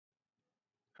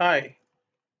Hi,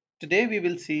 today we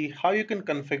will see how you can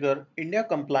configure India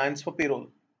compliance for payroll.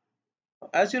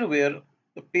 As you're aware,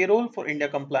 the payroll for India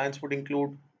compliance would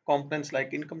include components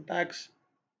like income tax,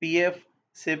 PF,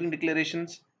 saving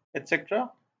declarations, etc.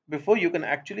 before you can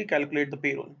actually calculate the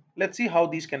payroll. Let's see how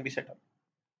these can be set up.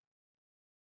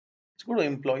 Let's go to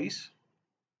employees.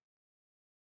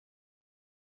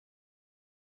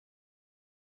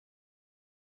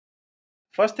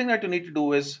 First thing that you need to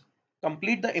do is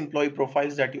complete the employee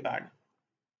profiles that you add.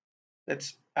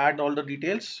 Let's add all the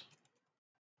details.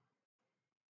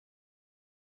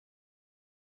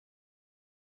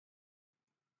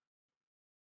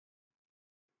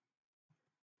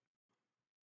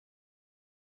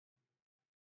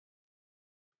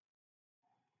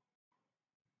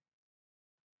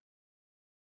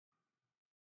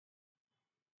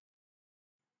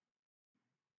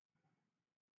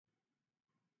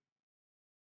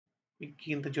 We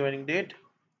key in the joining date.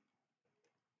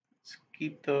 Let's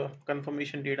keep the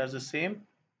confirmation date as the same.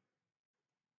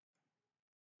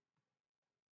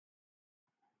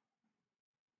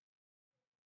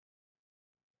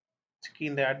 Let's key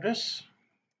in the address.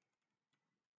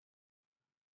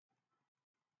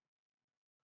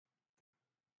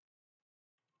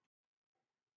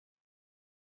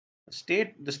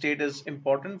 The state is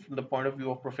important from the point of view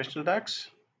of professional tax.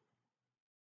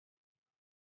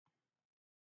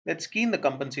 Let's key in the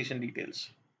compensation details.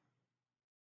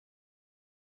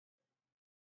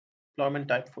 Employment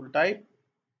type, full type.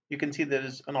 You can see there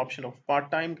is an option of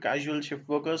part-time, casual, shift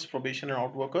workers, probation and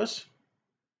out workers.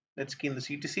 Let's key in the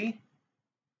CTC.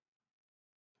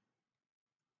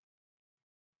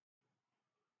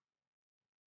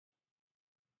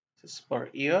 This is per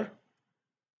year.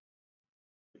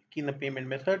 Key in the payment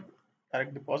method,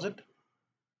 direct deposit.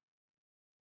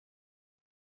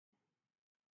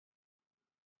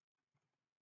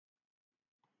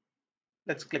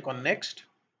 Let's click on next.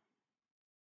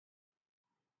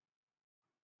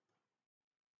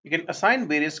 You can assign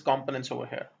various components over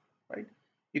here, right?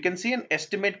 You can see an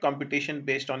estimate computation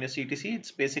based on your CTC.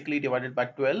 It's basically divided by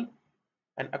 12.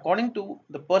 And according to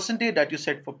the percentage that you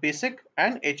set for basic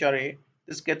and HRA,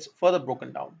 this gets further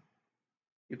broken down.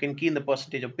 You can key in the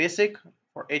percentage of basic.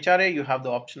 For HRA, you have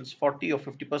the options 40 or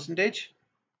 50 percentage.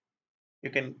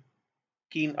 You can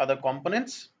key in other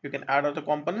components. You can add other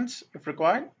components if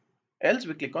required. Else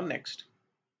we click on next.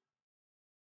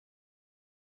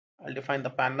 I'll define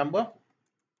the PAN number.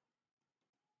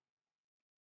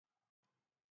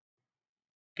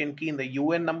 You can key in the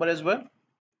UN number as well,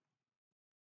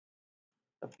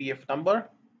 the PF number.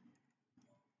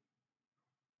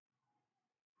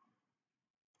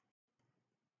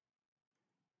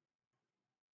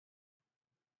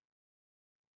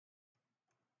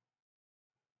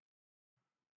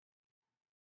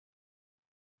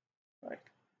 Right.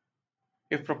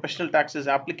 If professional tax is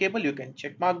applicable, you can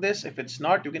check mark this. If it's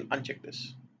not, you can uncheck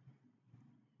this.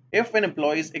 If an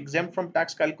employee is exempt from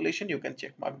tax calculation, you can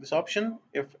check mark this option.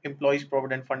 If employee's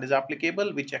provident fund is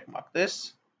applicable, we check mark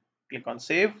this. Click on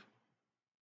save.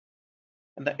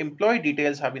 And the employee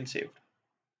details have been saved.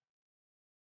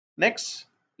 Next,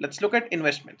 let's look at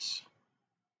investments.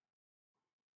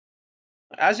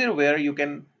 As you're aware, you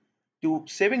can do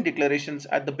saving declarations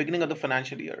at the beginning of the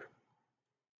financial year.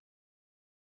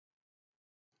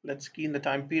 Let's key in the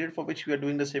time period for which we are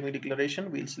doing the saving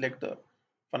declaration. We'll select the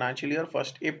financial year,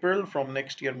 1st April from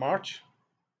next year, March.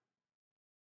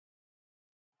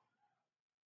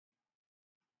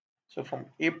 So from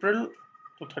April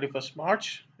to 31st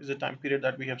March is the time period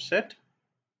that we have set.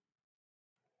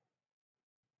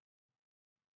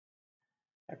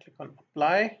 I click on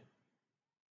apply.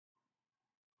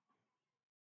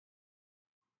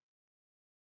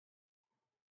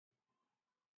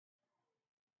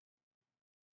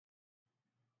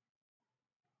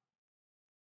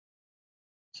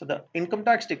 So the income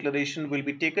tax declaration will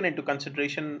be taken into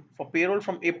consideration for payroll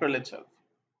from April itself.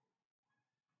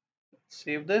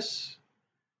 Save this.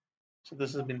 So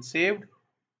this has been saved.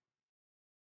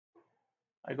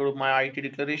 I go to my IT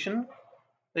declaration.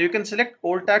 Now you can select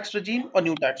old tax regime or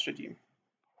new tax regime.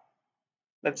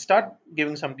 Let's start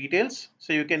giving some details.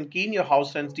 So you can key in your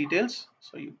house rent details.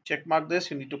 So you check mark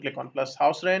this. You need to click on plus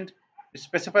house rent. You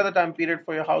specify the time period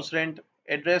for your house rent,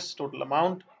 address, total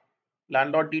amount,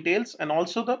 landlord details, and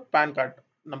also the PAN card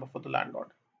number for the landlord.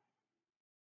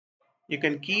 You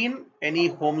can key in any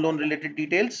home loan related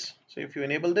details. So if you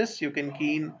enable this, you can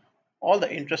key in all the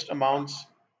interest amounts,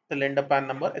 the lender PAN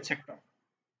number, etc.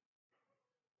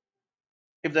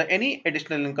 If there are any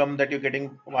additional income that you're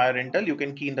getting via rental, you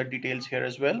can key in the details here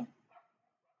as well.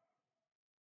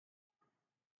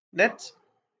 Let's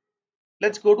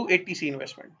go to ATC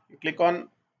investment. You click on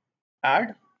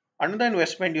add. Under the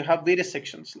investment, you have various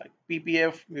sections like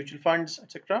PPF, mutual funds,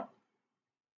 etc.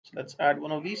 So let's add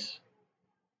one of these.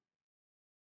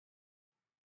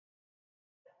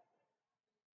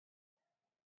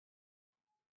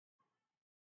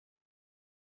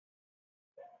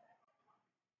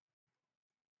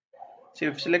 So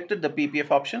you've selected the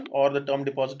PPF option or the term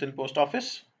deposit in post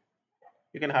office.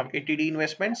 You can have ATD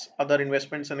investments, other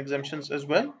investments and exemptions as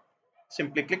well.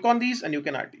 Simply click on these and you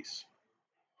can add these.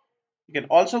 You can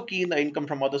also key in the income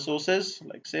from other sources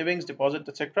like savings, deposit,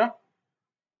 etc.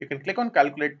 You can click on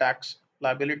calculate tax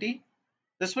liability.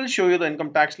 This will show you the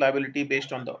income tax liability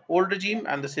based on the old regime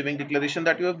and the saving declaration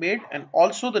that you have made, and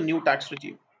also the new tax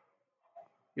regime.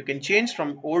 You can change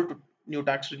from old to new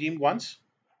tax regime once.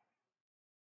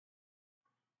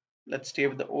 Let's stay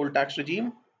with the old tax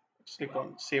regime. Let's click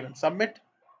on save and submit.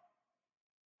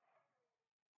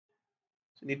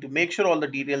 So you need to make sure all the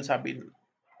details have been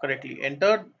correctly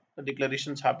entered. The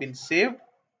declarations have been saved.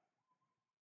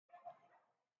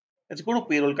 Let's go to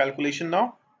payroll calculation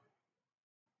now.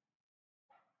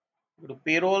 Go to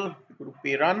payroll, go to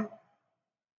pay run.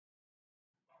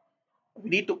 We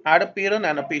need to add a pay run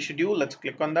and a pay schedule. Let's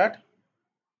click on that.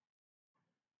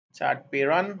 Let's add pay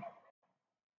run.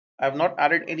 I have not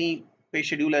added any pay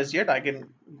schedule as yet. I can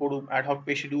go to ad hoc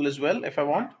pay schedule as well if I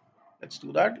want. Let's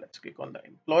do that. Let's click on the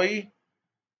employee.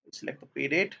 Let's select the pay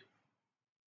date.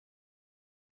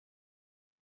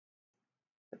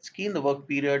 Let's key in the work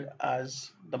period as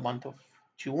the month of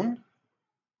June.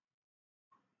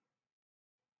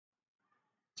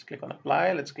 Let's click on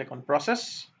apply. Let's click on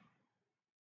process.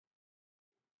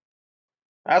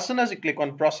 As soon as you click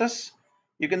on process,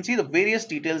 you can see the various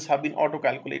details have been auto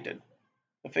calculated.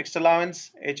 The fixed allowance,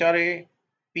 HRA,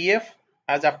 PF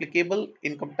as applicable,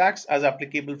 income tax as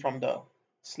applicable from the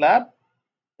slab,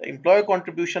 the employer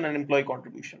contribution and employee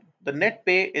contribution. The net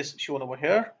pay is shown over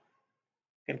here.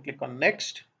 You can click on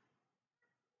next.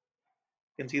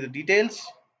 You can see the details.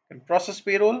 You can process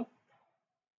payroll.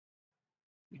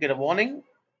 You get a warning.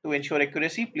 To ensure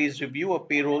accuracy, please review a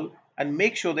payroll and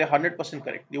make sure they're 100%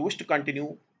 correct. You wish to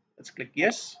continue, let's click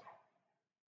yes.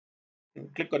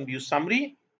 And click on view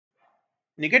summary.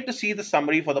 And you get to see the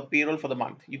summary for the payroll for the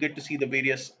month. You get to see the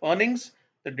various earnings,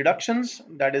 the deductions,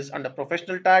 that is under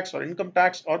professional tax or income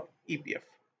tax or EPF.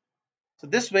 So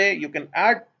this way you can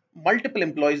add multiple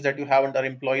employees that you have under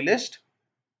employee list,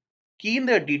 key in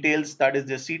their details, that is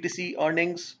their CTC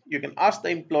earnings. You can ask the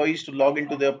employees to log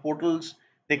into their portals.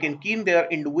 They can key in their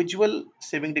individual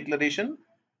saving declaration,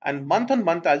 and month on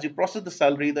month as you process the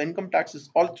salary, the income tax is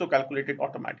also calculated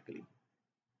automatically.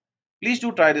 Please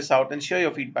do try this out and share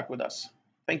your feedback with us.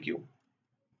 Thank you.